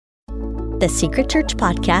The Secret Church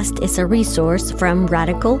podcast is a resource from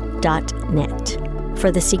radical.net. For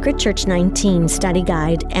the Secret Church 19 study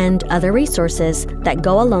guide and other resources that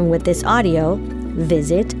go along with this audio,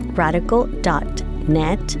 visit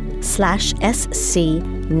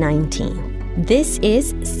radical.net/SC19. This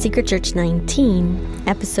is Secret Church 19,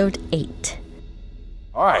 Episode 8.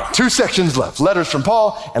 All right, 2 sections left, letters from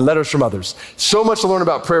Paul and letters from others. So much to learn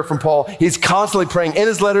about prayer from Paul. He's constantly praying in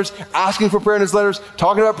his letters, asking for prayer in his letters,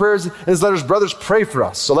 talking about prayers in his letters. Brothers, pray for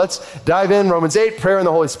us. So let's dive in. Romans 8, prayer in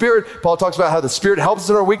the Holy Spirit. Paul talks about how the Spirit helps us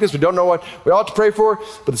in our weakness. We don't know what we ought to pray for,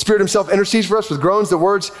 but the Spirit himself intercedes for us with groans that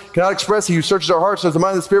words cannot express. He who searches our hearts knows the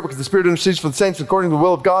mind of the Spirit, because the Spirit intercedes for the saints according to the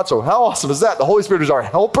will of God. So how awesome is that? The Holy Spirit is our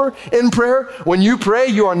helper in prayer. When you pray,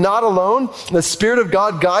 you are not alone. The Spirit of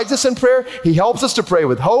God guides us in prayer. He helps us to pray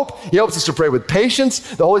with hope. He helps us to pray with patience.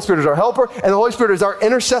 The Holy Spirit is our helper, and the Holy Spirit is our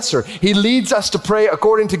intercessor. He leads us to pray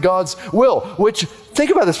according to God's will, which, think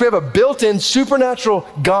about this, we have a built-in supernatural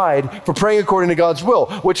guide for praying according to God's will,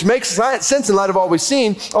 which makes sense in light of all we've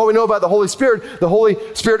seen, all we know about the Holy Spirit. The Holy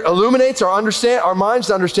Spirit illuminates our minds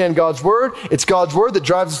to understand God's word. It's God's word that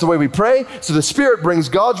drives us the way we pray. So the Spirit brings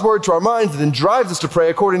God's word to our minds and then drives us to pray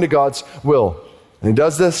according to God's will. And he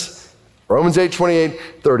does this, Romans 8, 28,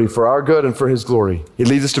 30, for our good and for his glory. He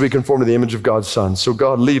leads us to be conformed to the image of God's Son. So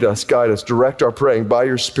God, lead us, guide us, direct our praying. By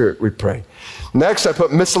your Spirit we pray. Next, I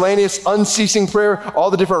put miscellaneous, unceasing prayer,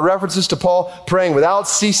 all the different references to Paul praying without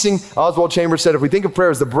ceasing. Oswald Chambers said, if we think of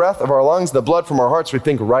prayer as the breath of our lungs, the blood from our hearts, we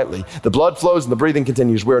think rightly. The blood flows and the breathing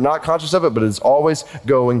continues. We are not conscious of it, but it is always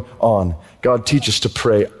going on. God, teach us to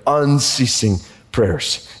pray unceasing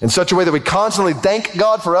prayers in such a way that we constantly thank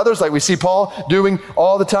God for others, like we see Paul doing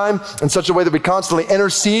all the time, in such a way that we constantly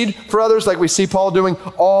intercede for others, like we see Paul doing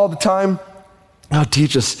all the time. God,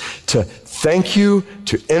 teach us to thank you,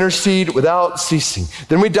 to intercede without ceasing.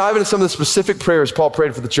 Then we dive into some of the specific prayers Paul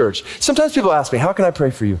prayed for the church. Sometimes people ask me, how can I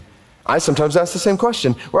pray for you? I sometimes ask the same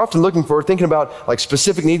question. We're often thinking about like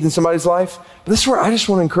specific needs in somebody's life. But this is where I just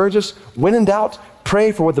want to encourage us, when in doubt,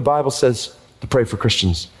 pray for what the Bible says to pray for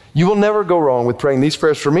Christians. You will never go wrong with praying these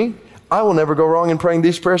prayers for me. I will never go wrong in praying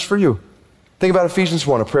these prayers for you. Think about Ephesians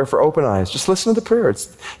 1, a prayer for open eyes. Just listen to the prayer.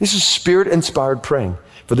 This is Spirit-inspired praying.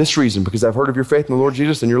 For this reason, because I've heard of your faith in the Lord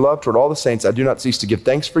Jesus and your love toward all the saints, I do not cease to give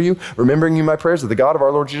thanks for you, remembering you my prayers, that the God of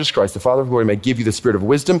our Lord Jesus Christ, the Father of glory, may give you the spirit of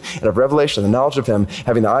wisdom and of revelation and the knowledge of him,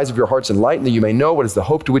 having the eyes of your hearts enlightened, that you may know what is the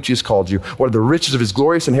hope to which he has called you, what are the riches of his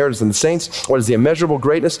glorious inheritance in the saints, what is the immeasurable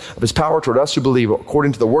greatness of his power toward us who believe,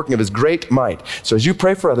 according to the working of his great might. So as you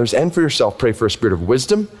pray for others and for yourself, pray for a spirit of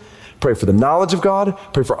wisdom, pray for the knowledge of God,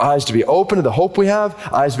 pray for eyes to be open to the hope we have,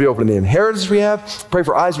 eyes to be open to the inheritance we have, pray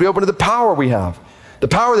for eyes to be open to the power we have. The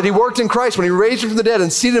power that he worked in Christ when he raised him from the dead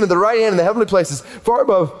and seated him at the right hand in the heavenly places, far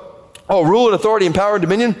above all rule and authority and power and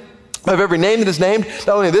dominion, of every name that is named,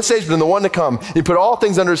 not only in this age, but in the one to come. He put all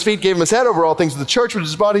things under his feet, gave him his head over all things to the church, which is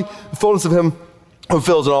his body, the fullness of him who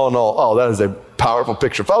fills it all in all. Oh, that is a powerful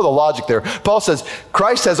picture. Follow the logic there. Paul says,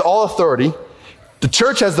 Christ has all authority. The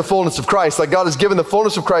church has the fullness of Christ, like God has given the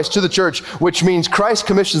fullness of Christ to the church, which means Christ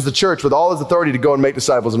commissions the church with all his authority to go and make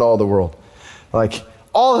disciples in all the world. Like,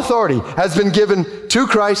 all authority has been given to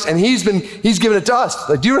Christ, and he's given it to us.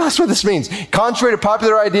 Like, do you realize what this means? Contrary to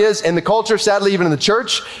popular ideas in the culture, sadly even in the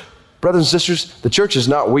church, brothers and sisters, the church is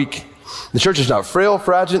not weak. The church is not frail,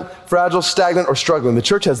 fragile, stagnant, or struggling. The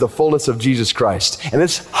church has the fullness of Jesus Christ. And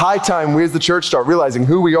it's high time we as the church start realizing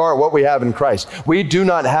who we are and what we have in Christ. We do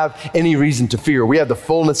not have any reason to fear. We have the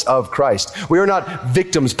fullness of Christ. We are not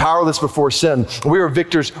victims powerless before sin. We are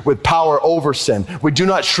victors with power over sin. We do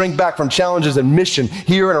not shrink back from challenges and mission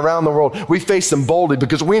here and around the world. We face them boldly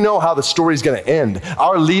because we know how the story is going to end.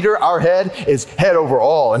 Our leader, our head, is head over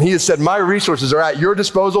all. And he has said, my resources are at your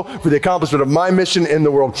disposal for the accomplishment of my mission in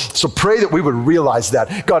the world. So pray that we would realize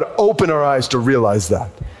that. God, open our eyes to realize that.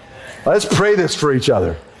 Let's pray this for each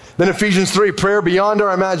other. Then Ephesians 3, prayer beyond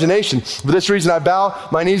our imagination. For this reason I bow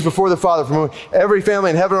my knees before the Father, from whom every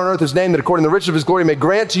family in heaven and on earth is named, that according to the riches of his glory may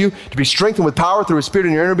grant to you to be strengthened with power through his Spirit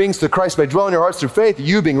in your inner being, so that Christ may dwell in your hearts through faith, that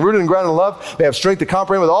you, being rooted and grounded in love, may have strength to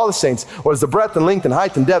comprehend with all the saints what is the breadth and length and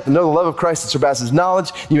height and depth, and know the love of Christ that surpasses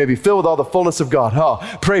knowledge. You may be filled with all the fullness of God.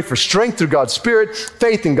 Pray for strength through God's Spirit,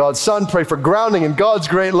 faith in God's Son. Pray for grounding in God's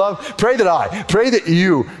great love. Pray that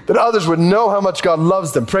you, that others would know how much God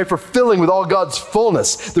loves them. Pray for filling with all God's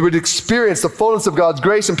fullness, that we'd experience the fullness of God's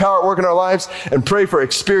grace and power at work in our lives, and pray for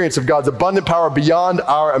experience of God's abundant power beyond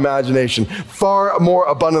our imagination, far more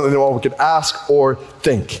abundantly than what we could ask or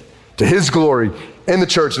think, to his glory in the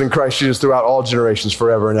church and in Christ Jesus throughout all generations,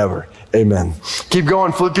 forever and ever. Amen. Keep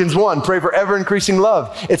going. Philippians 1, pray for ever increasing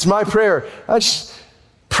love. It's my prayer.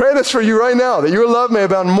 Pray this for you right now, that your love may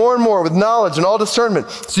abound more and more with knowledge and all discernment,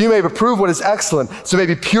 so you may approve what is excellent, so you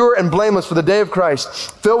may be pure and blameless for the day of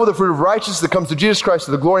Christ, filled with the fruit of righteousness that comes through Jesus Christ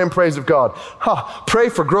to the glory and praise of God. Pray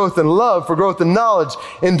for growth in love, for growth in knowledge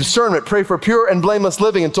and discernment. Pray for pure and blameless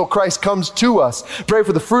living until Christ comes to us. Pray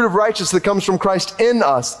for the fruit of righteousness that comes from Christ in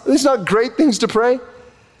us. Are these not great things to pray?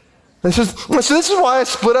 So this is why I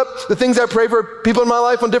split up the things I pray for people in my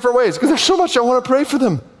life on different ways, because there's so much I want to pray for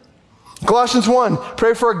them. Colossians 1,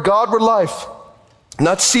 pray for a Godward life,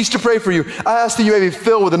 not cease to pray for you. I ask that you may be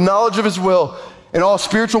filled with the knowledge of his will and all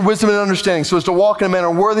spiritual wisdom and understanding, so as to walk in a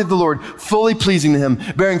manner worthy of the Lord, fully pleasing to him,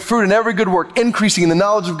 bearing fruit in every good work, increasing in the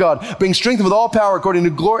knowledge of God, being strengthened with all power according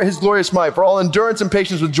to his glorious might, for all endurance and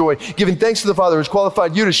patience with joy, giving thanks to the Father who has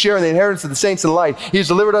qualified you to share in the inheritance of the saints in light. He has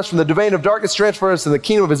delivered us from the domain of darkness, transferred us in the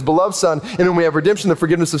kingdom of his beloved Son, in whom we have redemption, the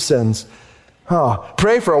forgiveness of sins.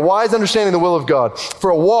 Pray for a wise understanding of the will of God, for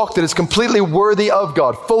a walk that is completely worthy of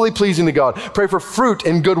God, fully pleasing to God. Pray for fruit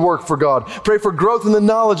in good work for God. Pray for growth in the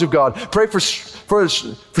knowledge of God. Pray for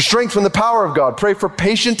strength from the power of God. Pray for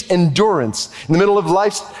patient endurance in the middle of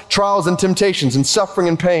life's trials and temptations and suffering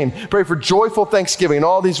and pain. Pray for joyful thanksgiving in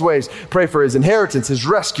all these ways. Pray for his inheritance, his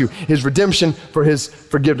rescue, his redemption, for his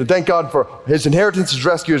forgiveness. Thank God for his inheritance, his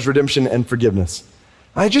rescue, his redemption, and forgiveness.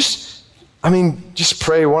 Just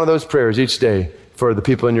pray one of those prayers each day for the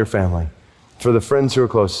people in your family, for the friends who are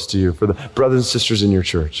closest to you, for the brothers and sisters in your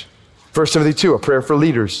church. 1 Timothy 2, a prayer for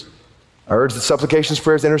leaders. I urge that supplications,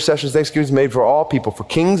 prayers, intercessions, thanksgivings made for all people, for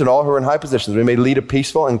kings and all who are in high positions, we may lead a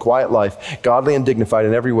peaceful and quiet life, godly and dignified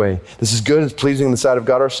in every way. This is good and pleasing in the sight of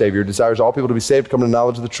God our Savior, who desires all people to be saved, to come to the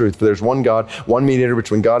knowledge of the truth. For there's one God, one mediator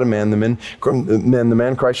between God and man, the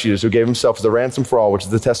man Christ Jesus, who gave himself as a ransom for all, which is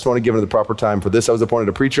the testimony given at the proper time. For this I was appointed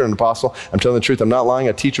a preacher and an apostle. I'm telling the truth, I'm not lying,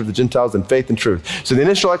 a teacher of the Gentiles in faith and truth. So the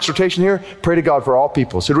initial exhortation here, pray to God for all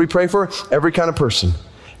people. So who do we pray for? Every kind of person.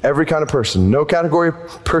 Every kind of person. No category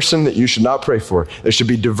of person that you should not pray for. There should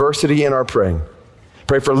be diversity in our praying.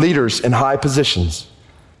 Pray for leaders in high positions.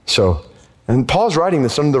 And Paul's writing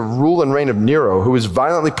this under the rule and reign of Nero, who was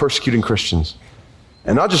violently persecuting Christians.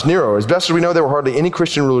 And not just Nero. As best as we know, there were hardly any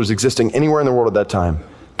Christian rulers existing anywhere in the world at that time.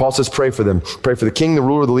 Paul says, pray for them. Pray for the king, the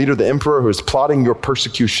ruler, the leader, the emperor who is plotting your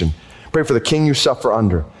persecution. Pray for the king you suffer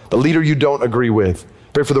under, the leader you don't agree with.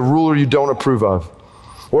 Pray for the ruler you don't approve of.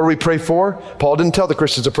 What do we pray for? Paul didn't tell the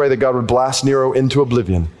Christians to pray that God would blast Nero into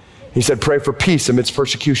oblivion. He said, pray for peace amidst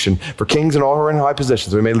persecution, for kings and all who are in high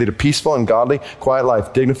positions, we may lead a peaceful and godly, quiet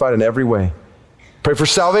life, dignified in every way. Pray for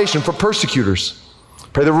salvation for persecutors.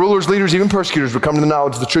 Pray the rulers, leaders, even persecutors would come to the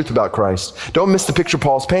knowledge of the truth about Christ. Don't miss the picture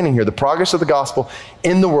Paul's painting here. The progress of the gospel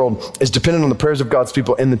in the world is dependent on the prayers of God's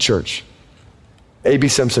people in the church. A.B.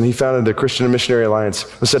 Simpson, he founded the Christian and Missionary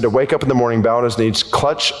Alliance, was said to wake up in the morning, bow on his knees,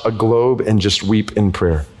 clutch a globe, and just weep in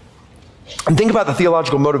prayer. And think about the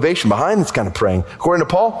theological motivation behind this kind of praying. According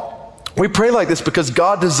to Paul, we pray like this because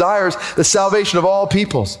God desires the salvation of all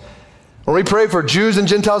peoples. When we pray for Jews and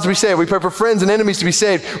Gentiles to be saved, we pray for friends and enemies to be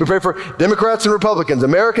saved, we pray for Democrats and Republicans,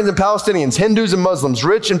 Americans and Palestinians, Hindus and Muslims,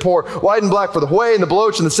 rich and poor, white and black, for the Houthi and the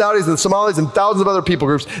Baloch and the Saudis and the Somalis and thousands of other people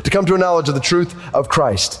groups to come to a knowledge of the truth of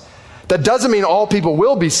Christ. That doesn't mean all people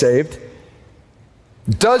will be saved.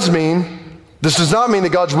 This does not mean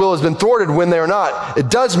that God's will has been thwarted when they are not. It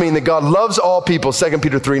does mean that God loves all people, 2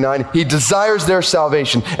 Peter 3:9. He desires their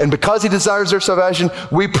salvation. And because he desires their salvation,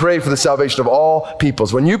 we pray for the salvation of all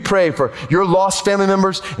peoples. When you pray for your lost family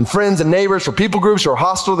members and friends and neighbors, for people groups who are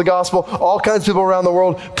hostile to the gospel, all kinds of people around the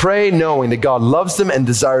world, pray knowing that God loves them and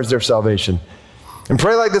desires their salvation. And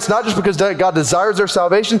pray like this, not just because God desires their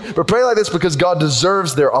salvation, but pray like this because God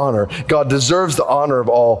deserves their honor. God deserves the honor of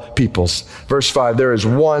all peoples. Verse 5, there is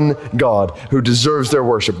one God who deserves their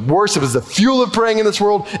worship. Worship is the fuel of praying in this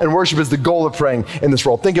world, and worship is the goal of praying in this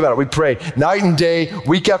world. Think about it. We pray night and day,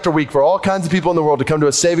 week after week, for all kinds of people in the world to come to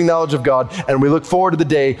a saving knowledge of God, and we look forward to the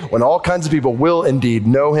day when all kinds of people will indeed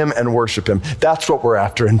know him and worship him. That's what we're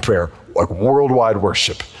after in prayer, like worldwide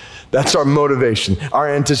worship. That's our motivation, our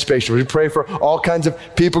anticipation. We pray for all kinds of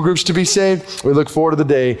people groups to be saved. We look forward to the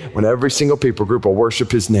day when every single people group will worship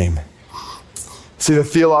his name. See the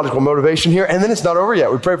theological motivation here? And then it's not over yet.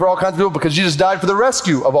 We pray for all kinds of people because Jesus died for the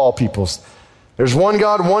rescue of all peoples. There's one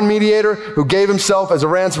God, one mediator who gave himself as a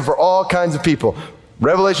ransom for all kinds of people.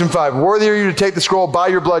 Revelation 5, worthy are you to take the scroll, by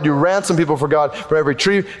your blood you ransom people for God from every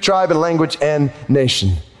tribe and language and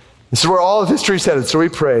nation. This is where all of history is headed. So we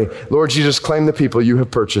pray, Lord Jesus, claim the people you have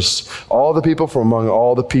purchased, all the people from among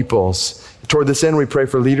all the peoples. Toward this end, we pray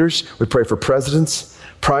for leaders. We pray for presidents,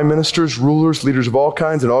 prime ministers, rulers, leaders of all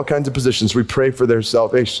kinds and all kinds of positions. We pray for their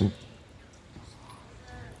salvation.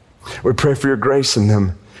 We pray for your grace in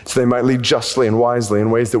them. so they might lead justly and wisely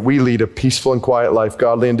in ways that we lead a peaceful and quiet life,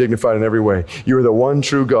 godly and dignified in every way. You are the one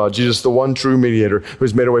true God, Jesus, the one true mediator, who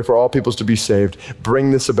has made a way for all peoples to be saved.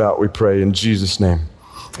 Bring this about, we pray, in Jesus' name.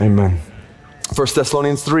 Amen. 1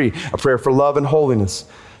 Thessalonians 3, a prayer for love and holiness.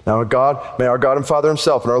 Now, may our God and Father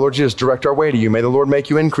himself and our Lord Jesus direct our way to you. May the Lord make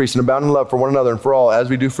you increase and abound in love for one another and for all, as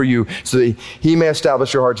we do for you, so that he may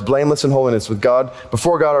establish your hearts blameless in holiness with God,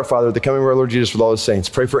 before God our Father, at the coming of our Lord Jesus with all his saints.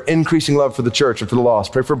 Pray for increasing love for the church and for the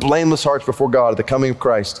lost. Pray for blameless hearts before God at the coming of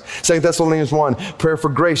Christ. 2 Thessalonians 1, prayer for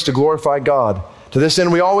grace to glorify God. To this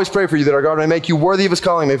end, we always pray for you, that our God may make you worthy of his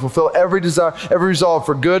calling, may fulfill every desire, every resolve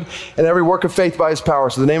for good, and every work of faith by his power,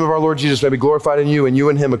 so the name of our Lord Jesus may be glorified in you and you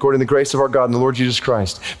in him, according to the grace of our God and the Lord Jesus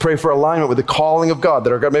Christ. Pray for alignment with the calling of God,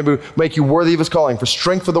 that our God may make you worthy of his calling, for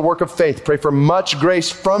strength for the work of faith. Pray for much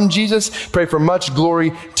grace from Jesus. Pray for much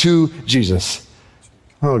glory to Jesus.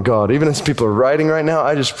 Oh God, even as people are writing right now,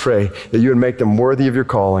 I just pray that you would make them worthy of your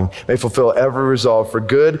calling, may fulfill every resolve for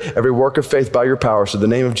good, every work of faith by your power, so the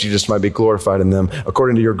name of Jesus might be glorified in them,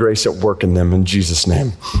 according to your grace at work in them. In Jesus'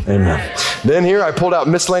 name, amen. Then here I pulled out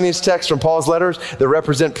miscellaneous texts from Paul's letters that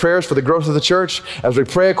represent prayers for the growth of the church. As we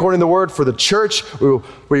pray according to the word for the church,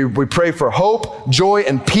 we pray for hope, joy,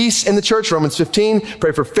 and peace in the church, Romans 15.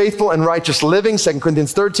 Pray for faithful and righteous living, 2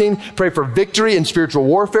 Corinthians 13. Pray for victory in spiritual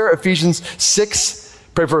warfare, Ephesians 6.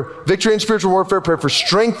 Pray for victory in spiritual warfare. Pray for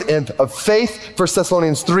strength of faith, 1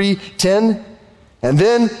 Thessalonians 3:10. And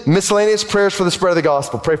then miscellaneous prayers for the spread of the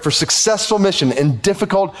gospel. Pray for successful mission in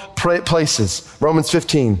difficult places, Romans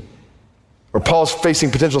 15. Where Paul's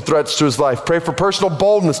facing potential threats to his life. Pray for personal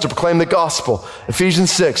boldness to proclaim the gospel,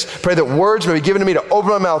 Ephesians 6. Pray that words may be given to me to open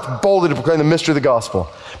my mouth boldly to proclaim the mystery of the gospel.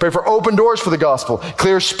 Pray for open doors for the gospel,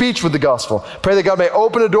 clear speech with the gospel. Pray that God may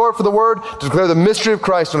open a door for the word to declare the mystery of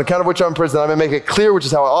Christ, on account of which I'm in prison, that I may make it clear which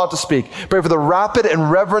is how I ought to speak. Pray for the rapid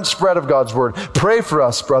and reverent spread of God's word. Pray for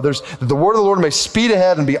us, brothers, that the word of the Lord may speed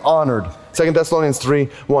ahead and be honored. 2 Thessalonians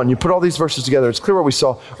 3:1. You put all these verses together, it's clear what we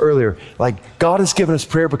saw earlier. Like, God has given us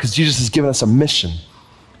prayer because Jesus has given us a mission.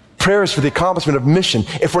 Prayer is for the accomplishment of mission.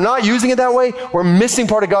 If we're not using it that way, we're missing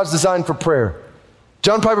part of God's design for prayer.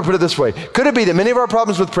 John Piper put it this way: could it be that many of our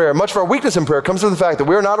problems with prayer, much of our weakness in prayer, comes from the fact that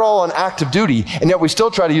we're not all on active duty, and yet we still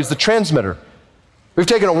try to use the transmitter? We've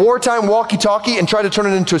taken a wartime walkie-talkie and tried to turn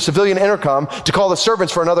it into a civilian intercom to call the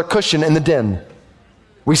servants for another cushion in the den.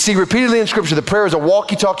 We see repeatedly in Scripture that prayer is a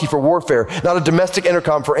walkie-talkie for warfare, not a domestic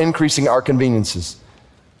intercom for increasing our conveniences.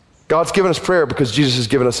 God's given us prayer because Jesus has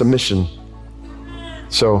given us a mission.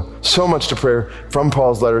 So much to prayer from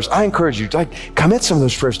Paul's letters. I encourage you to commit some of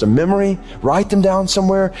those prayers to memory, write them down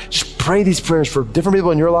somewhere. Just pray these prayers for different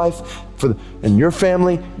people in your life, in your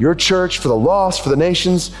family, your church, for the lost, for the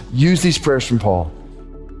nations. Use these prayers from Paul.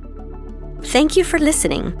 Thank you for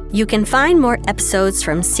listening. You can find more episodes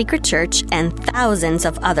from Secret Church and thousands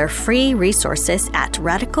of other free resources at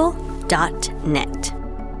radical.net.